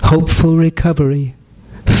 hopeful recovery,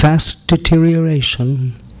 fast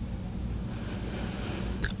deterioration.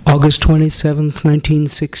 August 27th,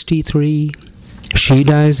 1963, she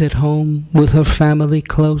dies at home with her family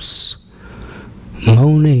close,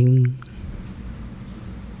 moaning,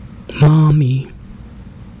 Mommy.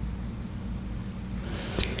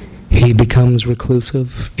 He becomes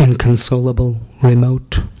reclusive, inconsolable,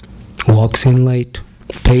 remote, walks in late,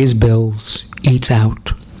 pays bills, eats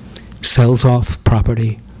out, sells off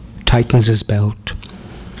property, tightens his belt,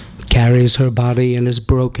 carries her body in his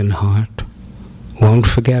broken heart, won't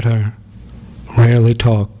forget her, rarely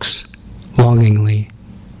talks, longingly,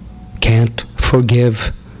 can't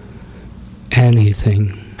forgive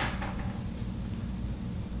anything.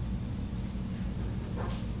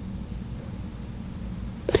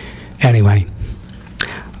 Anyway,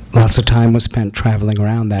 lots of time was spent traveling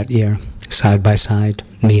around that year, side by side,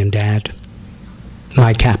 me and Dad,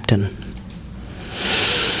 my captain.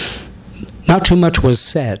 Not too much was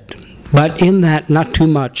said, but in that not too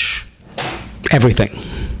much, everything.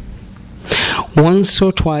 Once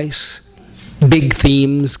or twice, big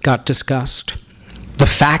themes got discussed. The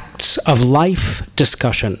facts of life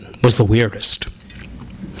discussion was the weirdest.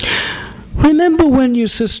 Remember when your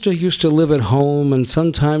sister used to live at home and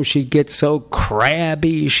sometimes she'd get so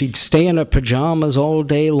crabby she'd stay in her pajamas all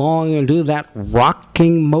day long and do that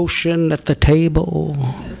rocking motion at the table?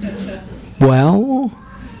 Well,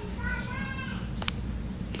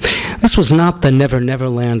 this was not the Never Never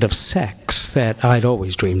Land of sex that I'd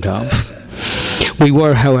always dreamed of. We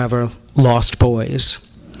were, however, lost boys.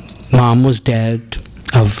 Mom was dead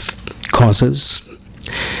of causes.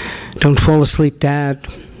 Don't fall asleep, Dad.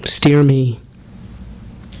 Steer me.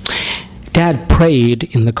 Dad prayed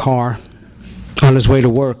in the car on his way to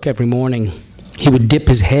work every morning. He would dip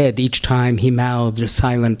his head each time he mouthed a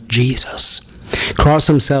silent Jesus, cross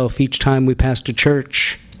himself each time we passed a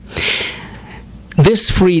church. This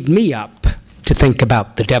freed me up to think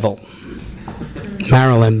about the devil.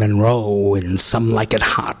 Marilyn Monroe in Some Like It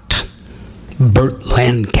Hot. Burt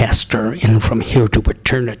Lancaster in From Here to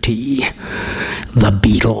Eternity. The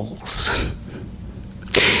Beatles.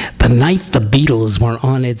 The night the Beatles were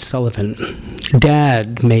on Ed Sullivan,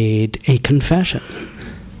 Dad made a confession.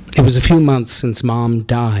 It was a few months since Mom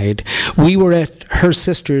died. We were at her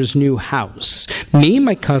sister's new house. Me,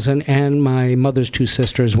 my cousin, and my mother's two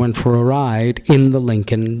sisters went for a ride in the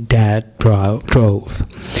Lincoln Dad drove.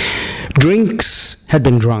 Drinks had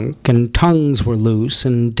been drunk and tongues were loose,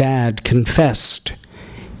 and Dad confessed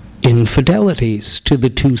infidelities to the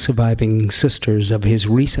two surviving sisters of his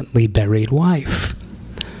recently buried wife.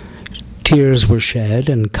 Tears were shed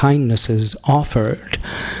and kindnesses offered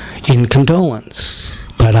in condolence,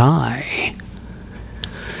 but I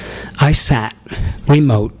sat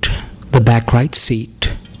remote, the back right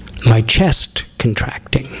seat, my chest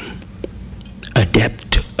contracting.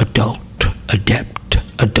 Adept, adult, adept,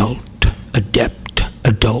 adult, adept,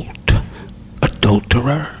 adult,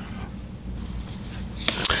 adulterer.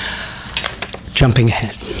 Jumping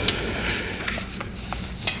ahead.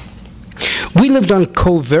 We lived on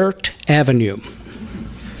Covert Avenue.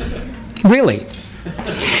 Really.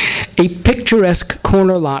 A picturesque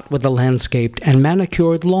corner lot with a landscaped and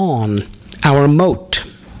manicured lawn, our moat.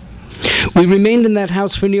 We remained in that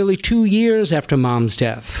house for nearly 2 years after Mom's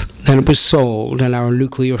death. Then it was sold, and our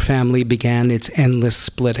nuclear family began its endless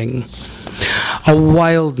splitting. A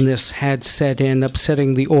wildness had set in,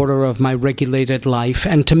 upsetting the order of my regulated life,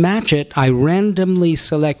 and to match it, I randomly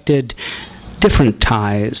selected different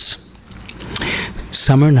ties.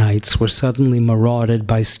 Summer nights were suddenly marauded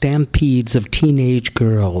by stampedes of teenage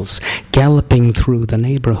girls galloping through the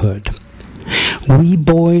neighborhood. We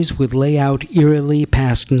boys would lay out eerily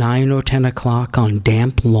past 9 or 10 o'clock on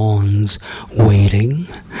damp lawns, waiting,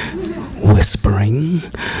 whispering,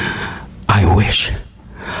 I wish,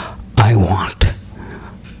 I want,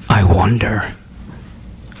 I wonder.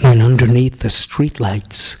 When underneath the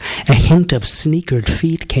streetlights, a hint of sneakered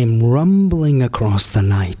feet came rumbling across the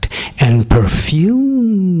night, and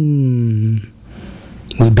perfume.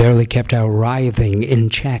 We barely kept our writhing in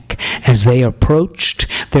check as they approached,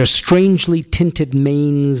 their strangely tinted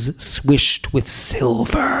manes swished with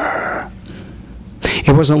silver.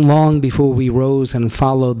 It wasn't long before we rose and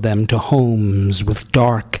followed them to homes with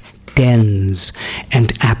dark dens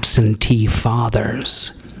and absentee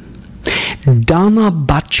fathers. Don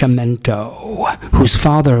Amendolia, whose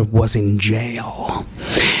father was in jail,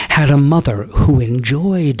 had a mother who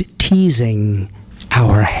enjoyed teasing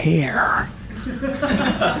our hair.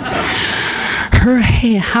 Her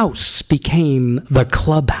house became the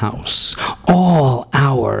clubhouse, all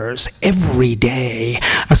hours, every day,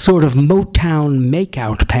 a sort of Motown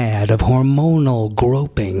makeout pad of hormonal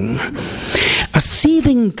groping. A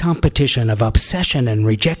seething competition of obsession and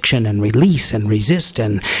rejection and release and resist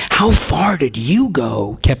and how far did you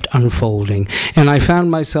go kept unfolding, and I found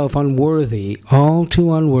myself unworthy, all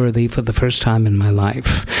too unworthy for the first time in my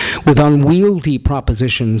life, with unwieldy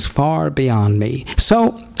propositions far beyond me.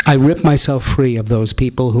 So I ripped myself free of those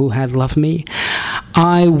people who had loved me.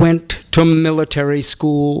 I went to military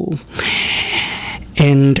school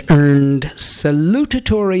and earned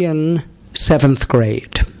salutatorian 7th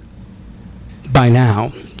grade. By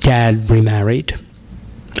now, Dad remarried.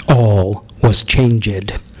 All was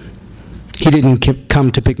changed. He didn't come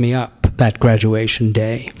to pick me up that graduation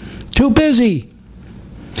day. Too busy.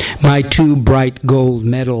 My 2 bright gold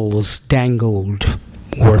medals dangled,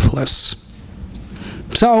 worthless.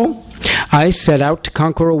 So, I set out to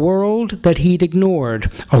conquer a world that he'd ignored,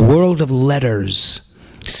 a world of letters,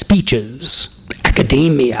 speeches,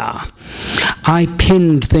 academia. I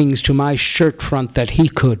pinned things to my shirt front that he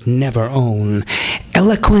could never own.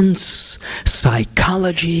 Eloquence,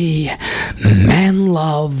 psychology, man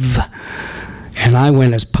love. And I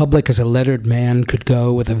went as public as a lettered man could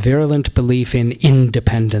go with a virulent belief in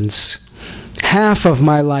independence. Half of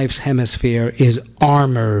my life's hemisphere is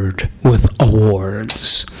armored with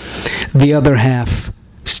awards. The other half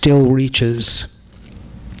still reaches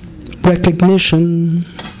recognition.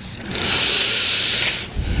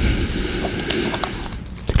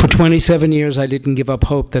 For 27 years, I didn't give up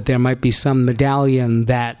hope that there might be some medallion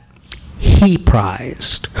that he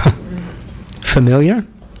prized. Familiar?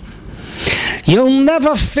 You'll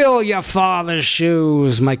never fill your father's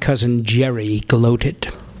shoes, my cousin Jerry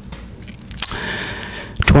gloated.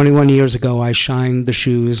 21 years ago, I shined the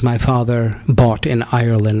shoes my father bought in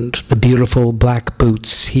Ireland, the beautiful black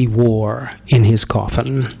boots he wore in his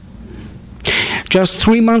coffin. Just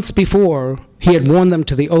 3 months before, he had worn them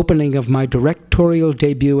to the opening of my directorial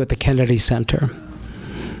debut at the Kennedy Center.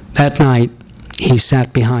 That night, he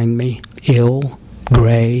sat behind me, ill,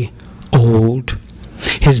 gray, old.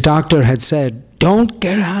 His doctor had said, "Don't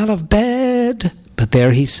get out of bed." But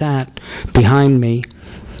there he sat, behind me,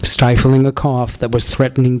 stifling a cough that was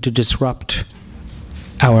threatening to disrupt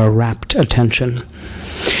our rapt attention.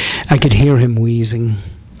 I could hear him wheezing.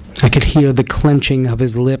 I could hear the clenching of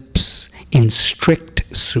his lips in strict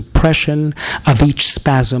suppression of each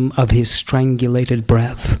spasm of his strangulated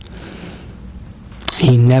breath.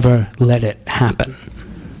 He never let it happen.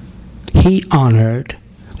 He honored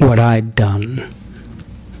what I'd done.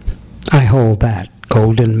 I hold that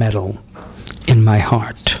golden medal in my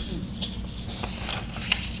heart.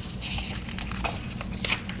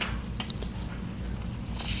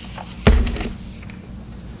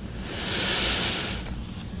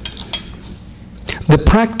 The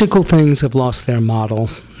practical things have lost their model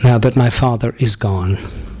now that my father is gone.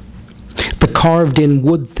 The carved-in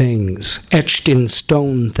wood things, etched-in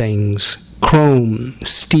stone things, chrome,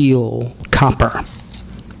 steel, copper.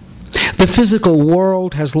 The physical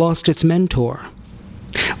world has lost its mentor.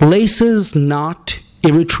 Laces knot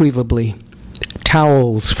irretrievably,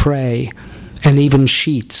 towels fray, and even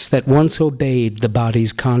sheets that once obeyed the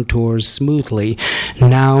body's contours smoothly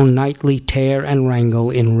now nightly tear and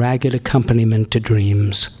wrangle in ragged accompaniment to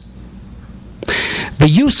dreams. The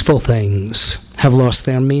useful things have lost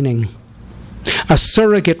their meaning. A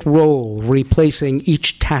surrogate role replacing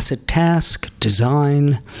each tacit task,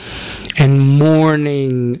 design, and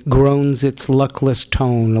mourning groans its luckless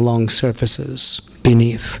tone along surfaces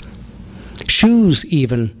beneath. Shoes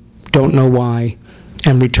even don't know why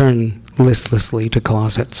and return listlessly to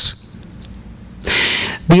closets.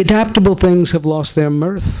 The adaptable things have lost their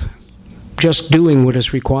mirth, just doing what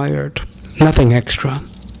is required, nothing extra,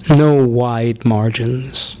 no wide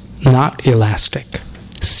margins, not elastic,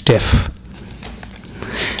 stiff.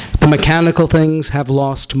 The mechanical things have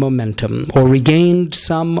lost momentum or regained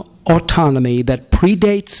some autonomy that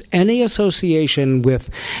predates any association with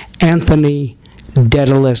Anthony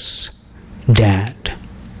Daedalus Dad.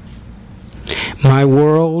 My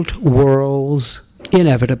world whirls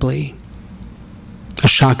inevitably. A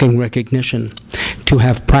shocking recognition to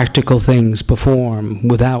have practical things perform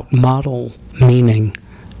without model, meaning,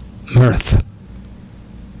 mirth.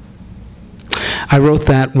 I wrote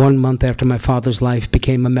that 1 month after my father's life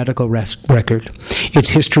became a medical record, its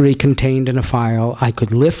history contained in a file I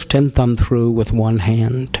could lift and thumb through with one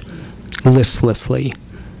hand, listlessly.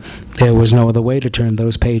 There was no other way to turn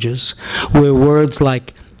those pages, where words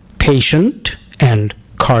like patient and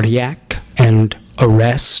cardiac and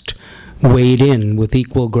arrest weighed in with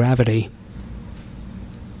equal gravity.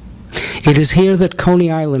 It is here that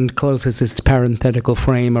Coney Island closes its parenthetical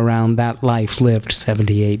frame around that life lived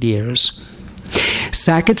 78 years.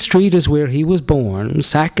 Sackett Street is where he was born.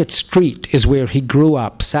 Sackett Street is where he grew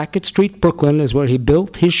up. Sackett Street, Brooklyn, is where he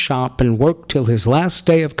built his shop and worked till his last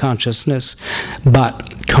day of consciousness.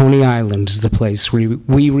 But Coney Island is the place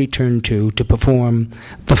we return to perform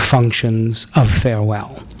the functions of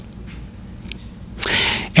farewell.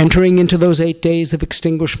 Entering into those 8 days of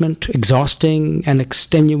extinguishment, exhausting and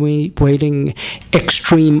extenuating,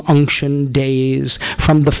 extreme unction days,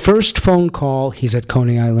 from the first phone call, "He's at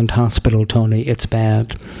Coney Island Hospital, Tony, it's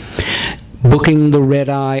bad," booking the red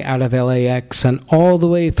eye out of LAX and all the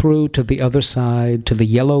way through to the other side, to the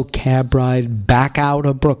yellow cab ride back out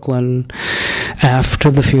of Brooklyn after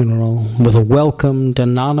the funeral with a welcomed,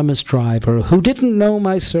 anonymous driver who didn't know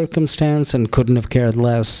my circumstance and couldn't have cared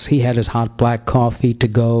less. He had his hot black coffee to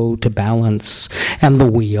go, to balance, and the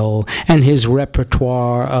wheel, and his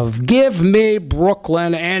repertoire of "give me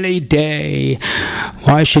Brooklyn any day."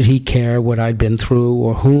 Why should he care what I'd been through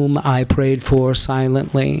or whom I prayed for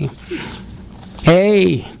silently?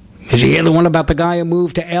 Hey, did you hear the one about the guy who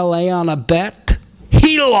moved to L.A. on a bet?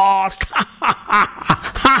 He lost.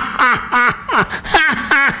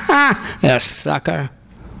 A sucker.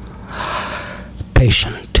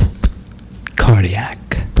 Patient. Cardiac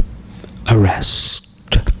arrest.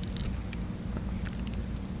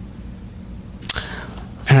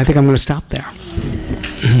 And I think I'm going to stop there.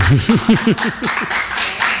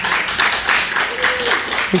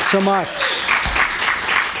 Thanks so much.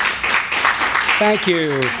 Thank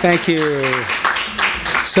you. Thank you.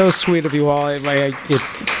 So sweet of you all.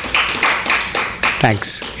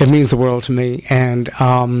 Thanks. It means the world to me. And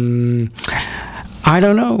I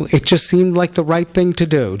don't know. It just seemed like the right thing to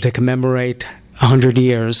do to commemorate 100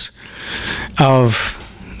 years of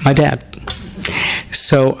my dad.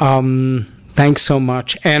 So thanks so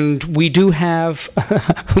much. And we do have,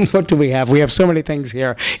 what do we have? We have so many things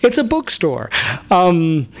here. It's a bookstore.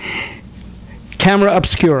 Camera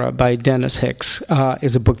Obscura by Dennis Hicks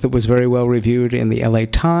is a book that was very well reviewed in the LA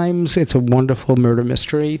Times. It's a wonderful murder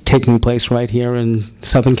mystery taking place right here in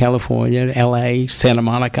Southern California, LA, Santa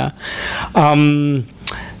Monica.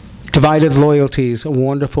 Divided Loyalties, a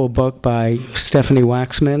wonderful book by Stephanie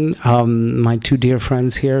Waxman, my two dear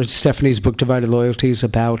friends here. Stephanie's book, Divided Loyalties,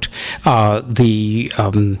 about the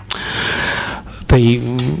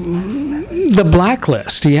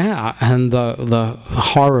blacklist, yeah, and the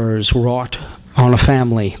horrors wrought on a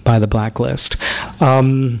family by the blacklist.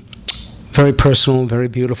 Very personal, very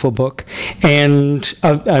beautiful book, and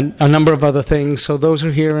a number of other things. So those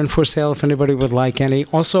are here and for sale if anybody would like any.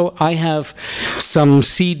 Also, I have some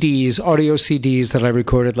CDs, audio CDs that I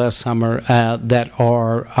recorded last summer that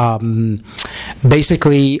are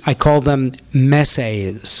basically, I call them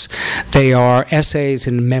messays. They are essays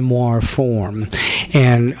in memoir form,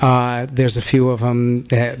 and there's a few of them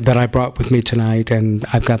that I brought with me tonight, and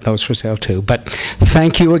I've got those for sale too. But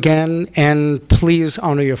thank you again, and please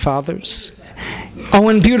honor your fathers. Oh,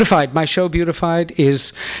 and Beautified, my show Beautified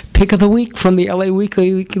is pick of the week from the LA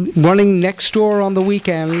Weekly, running next door on the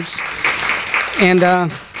weekends. And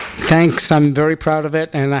thanks, I'm very proud of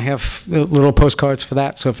it, and I have little postcards for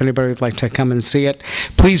that, so if anybody would like to come and see it,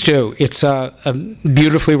 please do. It's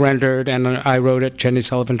beautifully rendered, and I wrote it, Jenny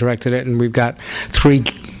Sullivan directed it, and we've got 3...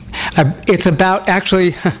 it's about,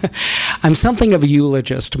 actually, I'm something of a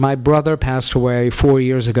eulogist. My brother passed away 4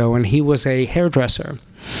 years ago, and he was a hairdresser.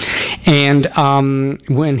 And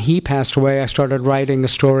when he passed away, I started writing a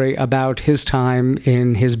story about his time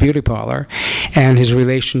in his beauty parlor and his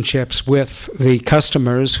relationships with the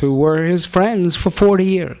customers who were his friends for 40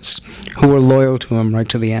 years, who were loyal to him right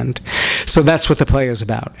to the end. So that's what the play is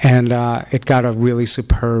about. And it got a really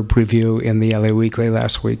superb review in the LA Weekly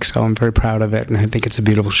last week, so I'm very proud of it, and I think it's a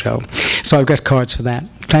beautiful show. So I've got cards for that.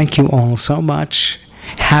 Thank you all so much.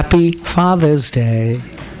 Happy Father's Day.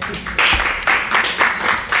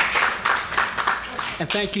 And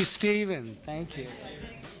thank you, Stephen. Thank you.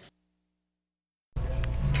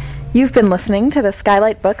 You've been listening to the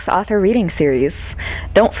Skylight Books Author Reading Series.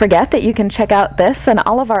 Don't forget that you can check out this and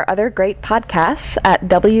all of our other great podcasts at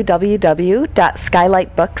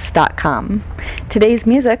www.skylightbooks.com. Today's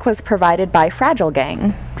music was provided by Fragile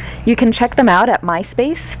Gang. You can check them out at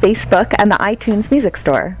MySpace, Facebook, and the iTunes Music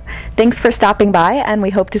Store. Thanks for stopping by, and we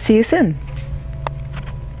hope to see you soon.